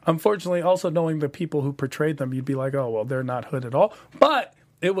 Unfortunately, also knowing the people who portrayed them, you'd be like, oh, well, they're not hood at all. But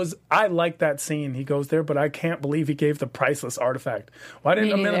I like that scene. He goes there, but I can't believe he gave the priceless artifact. Why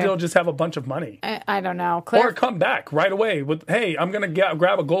didn't Amenadiel just have a bunch of money? I don't know. Or come back right away with, hey, I'm going to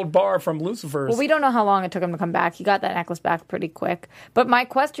grab a gold bar from Lucifer's. Well, we don't know how long it took him to come back. He got that necklace back pretty quick. But my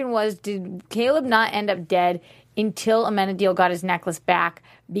question was, did Caleb not end up dead until Amenadiel got his necklace back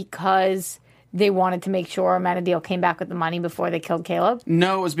because they wanted to make sure Amenadiel came back with the money before they killed Caleb?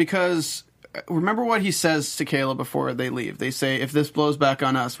 No, it was because... Remember what he says to Caleb before they leave. They say, if this blows back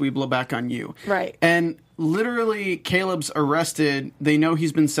on us, we blow back on you. Right. And literally, Caleb's arrested. They know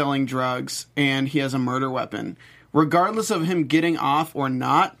he's been selling drugs, and he has a murder weapon. Regardless of him getting off or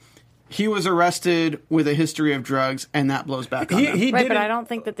not, he was arrested with a history of drugs, and that blows back on him. Right, but I don't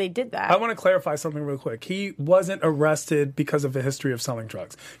think that they did that. I want to clarify something real quick. He wasn't arrested because of a history of selling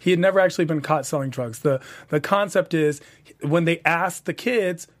drugs. He had never actually been caught selling drugs. The concept is, when they asked the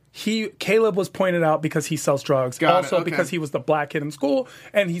kids... Caleb was pointed out because he sells drugs. Because he was the black kid in school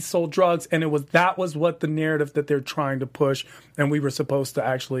and he sold drugs, and that was what the narrative that they're trying to push, and we were supposed to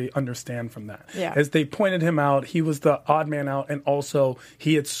actually understand from that. Yeah. As they pointed him out, he was the odd man out, and also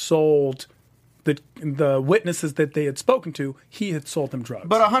he had sold the witnesses that they had spoken to, he had sold them drugs.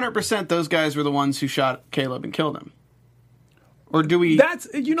 But 100% those guys were the ones who shot Caleb and killed him. Or do we... That's,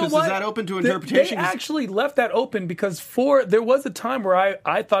 you know what? Is that open to interpretation? They actually left that open because there was a time where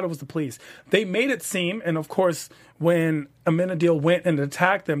I thought it was the police. They made it seem, and of course, when Amenadiel went and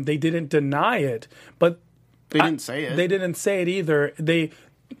attacked them, they didn't deny it, but... They didn't say it. They didn't say it either. The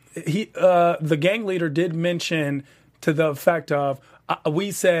gang leader did mention to the effect of,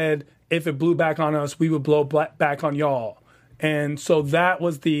 we said if it blew back on us, we would blow back on y'all. And so that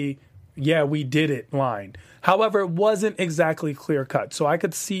was the, yeah, we did it line. However, it wasn't exactly clear cut, so I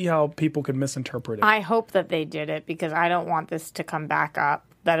could see how people could misinterpret it. I hope that they did it because I don't want this to come back up,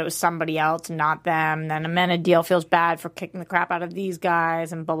 that it was somebody else, not them. Then Amenadiel feels bad for kicking the crap out of these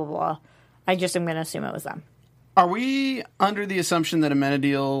guys and blah, blah, blah. I just am going to assume it was them. Are we under the assumption that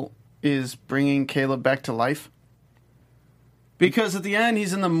Amenadiel is bringing Caleb back to life? Because at the end,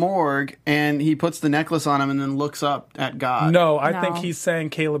 he's in the morgue, and he puts the necklace on him and then looks up at God. No, I No. think he's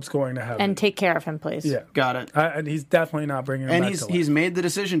saying Caleb's going to heaven. And take care of him, please. yeah. Got it. And he's definitely not bringing him And back to life. he's made the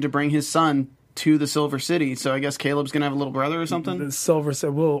decision to bring his son to the Silver City, so I guess Caleb's going to have a little brother or something? The Silver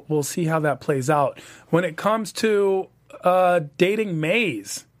said, we'll see how that plays out. When it comes to dating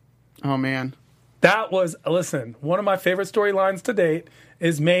Maze, Oh, man. that was, listen, one of my favorite storylines to date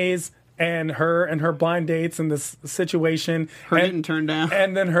is Maze and her blind dates and this situation. Her and, getting turned down.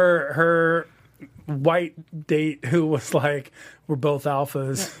 And then her white date who was like, we're both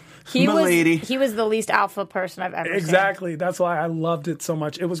alphas. Milady. He was the least alpha person I've ever seen. Exactly. That's why I loved it so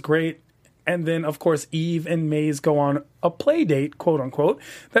much. It was great. And then, of course, Eve and Maze go on a play date, quote unquote,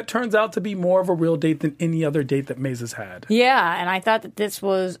 that turns out to be more of a real date than any other date that Maze has had. Yeah, and I thought that this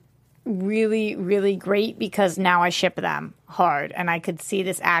was really, really great because now I ship them hard, and I could see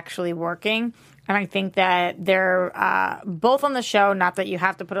this actually working. And I think that they're both on the show. Not that you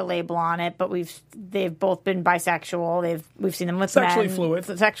have to put a label on it, but they've both been bisexual. We've seen them with Sexually men,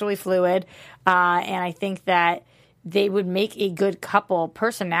 fluid. sexually fluid, and I think that they would make a good couple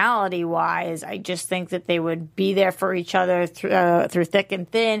personality wise. I just think that they would be there for each other through thick and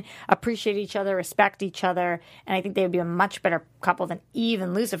thin, appreciate each other, respect each other. And I think they would be a much better couple than Eve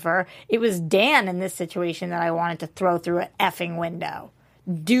and Lucifer. It was Dan in this situation that I wanted to throw through an effing window.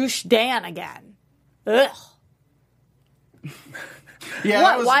 Douche Dan again. Ugh.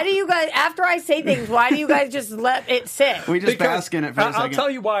 Yeah, What? Why do you guys, after I say things, why do you guys just let it sit? We just bask in it for a second. I'll tell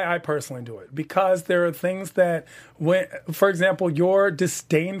you why I personally do it. Because there are things that, for example, your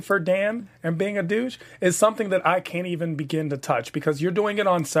disdain for Dan and being a douche is something that I can't even begin to touch because you're doing it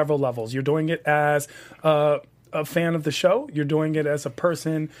on several levels. You're doing it as a fan of the show. You're doing it as a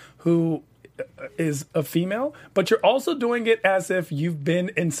person who is a female, but you're also doing it as if you've been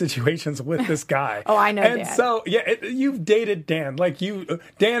in situations with this guy. Oh, I know And Dan. so, yeah, you've dated Dan. Like,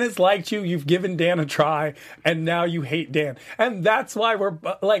 Dan has liked you, you've given Dan a try, and now you hate Dan. And that's why we're,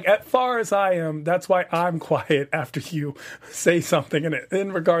 like, as far as I am, that's why I'm quiet after you say something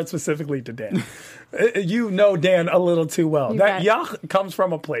in regard specifically to Dan. You know Dan a little too well. That yuck comes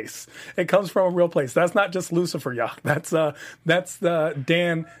from a place. It comes from a real place. That's not just Lucifer yuck. That's the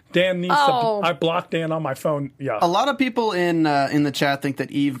Dan. Dan needs to. I blocked Dan on my phone. Yuck. A lot of people in the chat think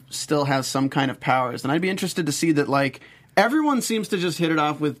that Eve still has some kind of powers, and I'd be interested to see that. Like, everyone seems to just hit it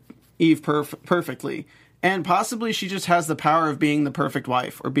off with Eve perfectly, and possibly she just has the power of being the perfect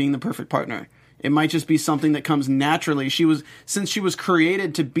wife or being the perfect partner. It might just be something that comes naturally. Since she was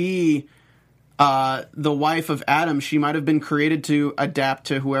created to be the wife of Adam, she might have been created to adapt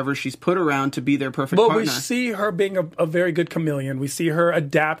to whoever she's put around to be their perfect partner. We see her being a very good chameleon. We see her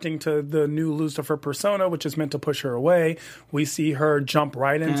adapting to the new Lucifer persona, which is meant to push her away. We see her jump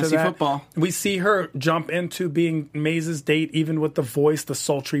right into Fantasy that. football. We see her jump into being Maze's date, even with the voice, the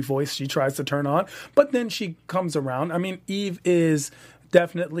sultry voice she tries to turn on. But then she comes around. I mean, Eve is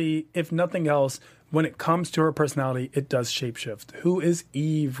definitely, if nothing else, when it comes to her personality, it does shapeshift. Who is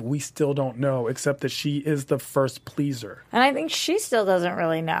Eve? We still don't know, except that she is the first pleaser. And I think she still doesn't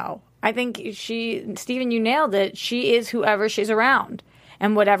really know. I think Stephen, you nailed it. She is whoever she's around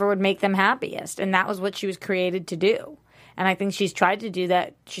and whatever would make them happiest. And that was what she was created to do. And I think she's tried to do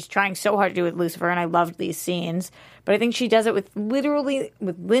that. She's trying so hard to do it with Lucifer, and I loved these scenes. But I think she does it with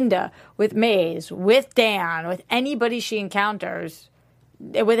Linda, with Maze, with Dan, with anybody she encounters.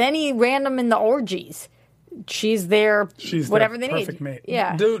 With any random in the orgies, she's there. She's whatever their they perfect need. mate.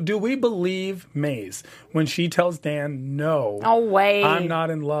 Yeah. Do we believe Maze when she tells Dan, "No, way. I'm not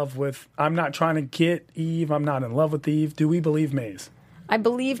in love with. I'm not trying to get Eve. I'm not in love with Eve." Do we believe Maze? I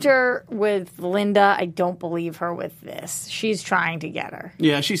believed her with Linda. I don't believe her with this. She's trying to get her.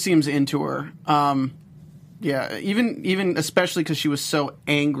 Yeah, she seems into her. Yeah, even especially because she was so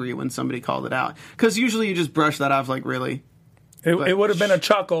angry when somebody called it out. Because usually you just brush that off like, really? It would have been a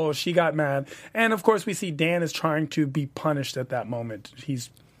chuckle if she got mad. And, of course, we see Dan is trying to be punished at that moment.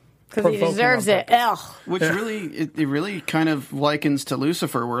 He's because he deserves it. Ugh. Which really, it really kind of likens to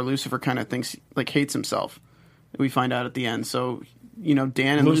Lucifer, where Lucifer kind of hates himself. We find out at the end. So, Dan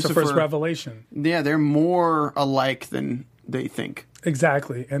and Lucifer's Lucifer, revelation. Yeah, they're more alike than they think.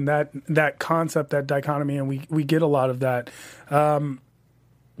 Exactly. And that concept, that dichotomy, and we get a lot of that.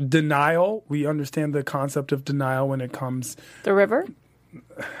 Denial. We understand the concept of denial when it comes. The river?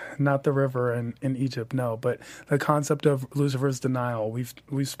 Not the river in Egypt, no, but the concept of Lucifer's denial. We've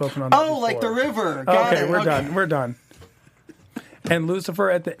spoken on that before. Like the river. Got it. We're done. We're done. And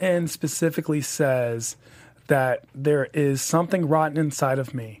Lucifer at the end specifically says that there is something rotten inside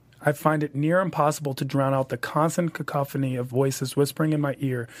of me. I find it near impossible to drown out the constant cacophony of voices whispering in my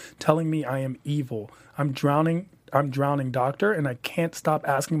ear, telling me I am evil. I'm drowning I'm drowning, doctor, and I can't stop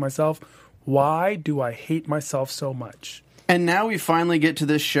asking myself, why do I hate myself so much? And now we finally get to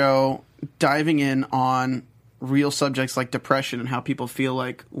this show diving in on real subjects like depression and how people feel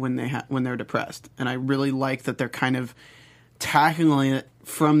like when they're depressed. And I really like that they're kind of tackling it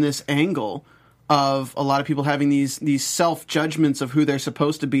from this angle of a lot of people having these self-judgments of who they're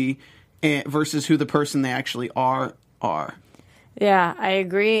supposed to be versus who the person they actually are. Yeah, I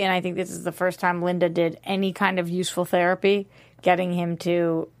agree. And I think this is the first time Linda did any kind of useful therapy, getting him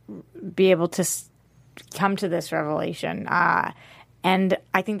to be able to come to this revelation. And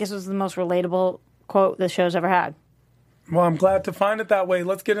I think this was the most relatable quote the show's ever had. Well, I'm glad to find it that way.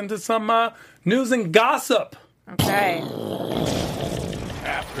 Let's get into some news and gossip. Okay.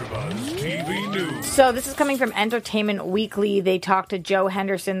 AfterBuzz TV News. So this is coming from Entertainment Weekly. They talked to Joe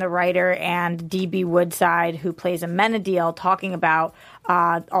Henderson, the writer, and D.B. Woodside, who plays Amenadiel, talking about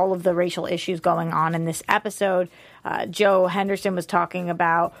all of the racial issues going on in this episode. Joe Henderson was talking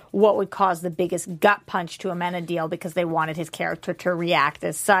about what would cause the biggest gut punch to Amenadiel because they wanted his character to react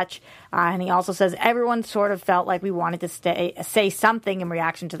as such. And he also says everyone sort of felt like we wanted to say something in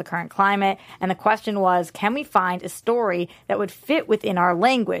reaction to the current climate. And the question was, can we find a story that would fit within our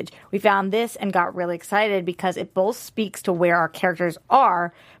language? We found this and got really excited because it both speaks to where our characters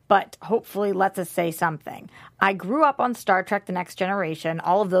are, but hopefully lets us say something. I grew up on Star Trek The Next Generation.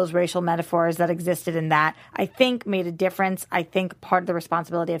 All of those racial metaphors that existed in that, I think, made a difference. I think part of the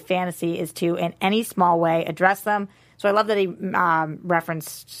responsibility of fantasy is to, in any small way, address them. So I love that he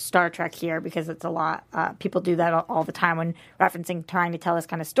referenced Star Trek here because it's a lot. People do that all the time when referencing trying to tell this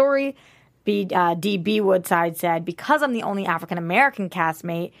kind of story. D.B. Woodside said, because I'm the only African-American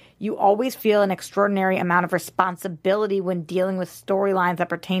castmate, you always feel an extraordinary amount of responsibility when dealing with storylines that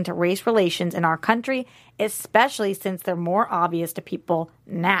pertain to race relations in our country, especially since they're more obvious to people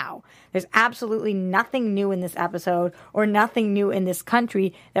now. There's absolutely nothing new in this episode or nothing new in this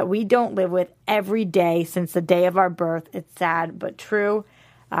country that we don't live with every day since the day of our birth. It's sad, but true.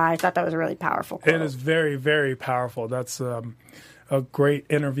 I thought that was a really powerful quote. It is very, very powerful. That's a great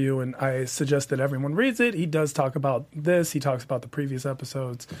interview, and I suggest that everyone reads it. He does talk about this. He talks about the previous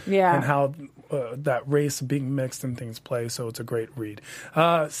episodes and how that race being mixed and things play, so it's a great read.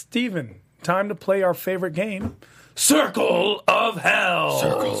 Steven, time to play our favorite game, Circle of Hell.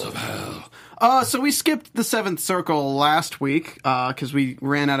 Circles of Hell. So we skipped the Seventh Circle last week because we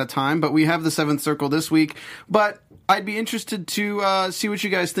ran out of time, but we have the Seventh Circle this week. But I'd be interested to see what you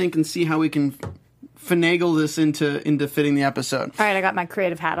guys think and see how we can finagle this into fitting the episode. All right, I got my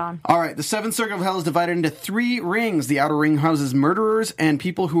creative hat on. All right, the Seventh Circle of Hell is divided into 3 rings. The outer ring houses murderers and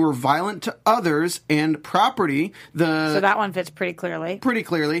people who are violent to others and property. So that one fits pretty clearly. Pretty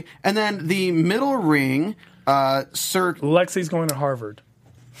clearly. And then the middle ring, Lexi's going to Harvard.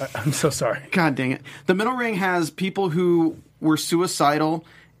 I'm so sorry. God dang it. The middle ring has people who were suicidal,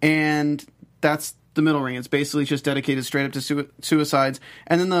 and that's the middle ring. It's basically just dedicated straight up to suicides.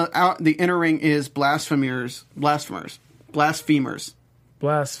 And then the inner ring is blasphemers.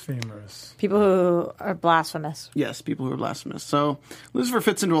 People who are blasphemous. Yes, people who are blasphemous. So Lucifer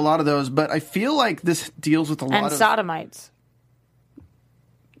fits into a lot of those, but I feel like this deals with a lot of... And sodomites.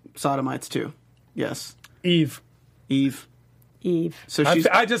 Sodomites, too. Yes. Eve. So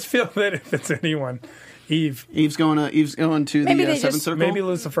I just feel that if it's anyone... Eve's going to the Seventh Circle. Maybe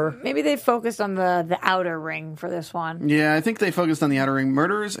Lucifer. Maybe they focused on the outer ring for this one. Yeah, I think they focused on the outer ring,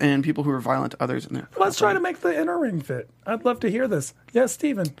 murderers and people who are violent to others in there. Let's try to make the inner ring fit. I'd love to hear this. Yes,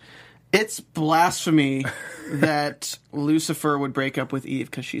 Steven. It's blasphemy that Lucifer would break up with Eve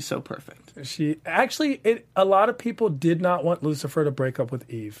because she's so perfect. A lot of people did not want Lucifer to break up with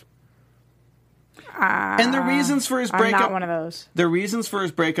Eve. And the reasons for his breakup... I'm not one of those. The reasons for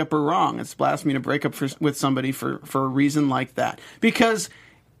his breakup are wrong. It's blasphemy to break up with somebody for a reason like that. Because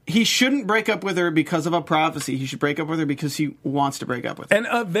he shouldn't break up with her because of a prophecy. He should break up with her because he wants to break up with her. And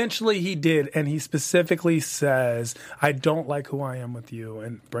eventually he did, and he specifically says, I don't like who I am with you,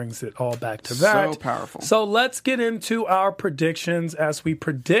 and brings it all back to that. So powerful. So let's get into our predictions as we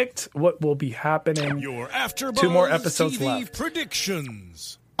predict what will be happening. Your AfterBuzz 2 more episodes TV left.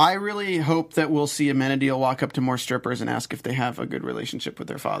 predictions. I really hope that we'll see Amenadiel walk up to more strippers and ask if they have a good relationship with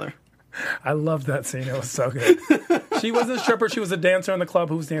their father. I love that scene. It was so good. She wasn't a stripper. She was a dancer in the club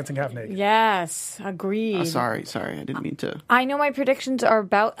who was dancing half naked. Yes, agreed. Sorry. I didn't mean to. I know my predictions are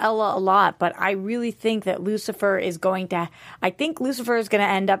about Ella a lot, but I really think that Lucifer is going to... I think Lucifer is going to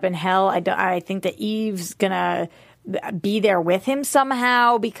end up in hell. I think that Eve's going to be there with him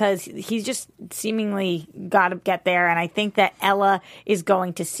somehow, because he's just seemingly got to get there. And I think that Ella is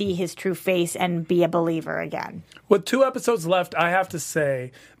going to see his true face and be a believer again. With 2 episodes left, I have to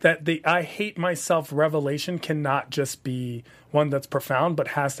say that the I hate myself revelation cannot just be one that's profound, but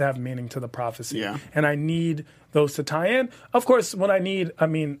has to have meaning to the prophecy. Yeah. And I need those to tie in. Of course, if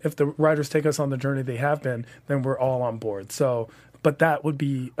the writers take us on the journey they have been, then we're all on board. So, but that would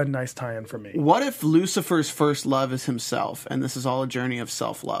be a nice tie-in for me. What if Lucifer's first love is himself, and this is all a journey of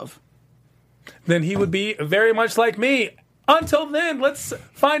self-love? Then he would be very much like me. Until then, let's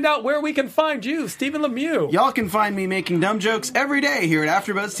find out where we can find you, Stephen Lemieux. Y'all can find me making dumb jokes every day here at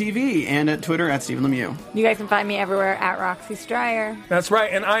AfterBuzz TV and at Twitter at Stephen Lemieux. You guys can find me everywhere at Roxy Stryer. That's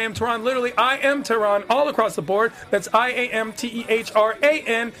right, and I am Tehran. Literally, I am Tehran all across the board. That's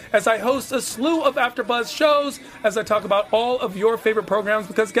IAMTEHRAN, as I host a slew of AfterBuzz shows, as I talk about all of your favorite programs,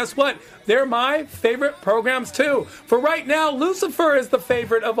 because guess what? They're my favorite programs, too. For right now, Lucifer is the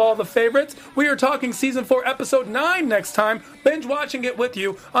favorite of all the favorites. We are talking Season 4, Episode 9 next time. Binge watching it with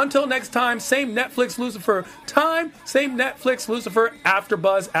you. Until next time, same Netflix Lucifer time, same Netflix Lucifer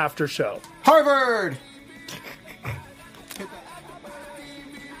AfterBuzz after show. Harvard!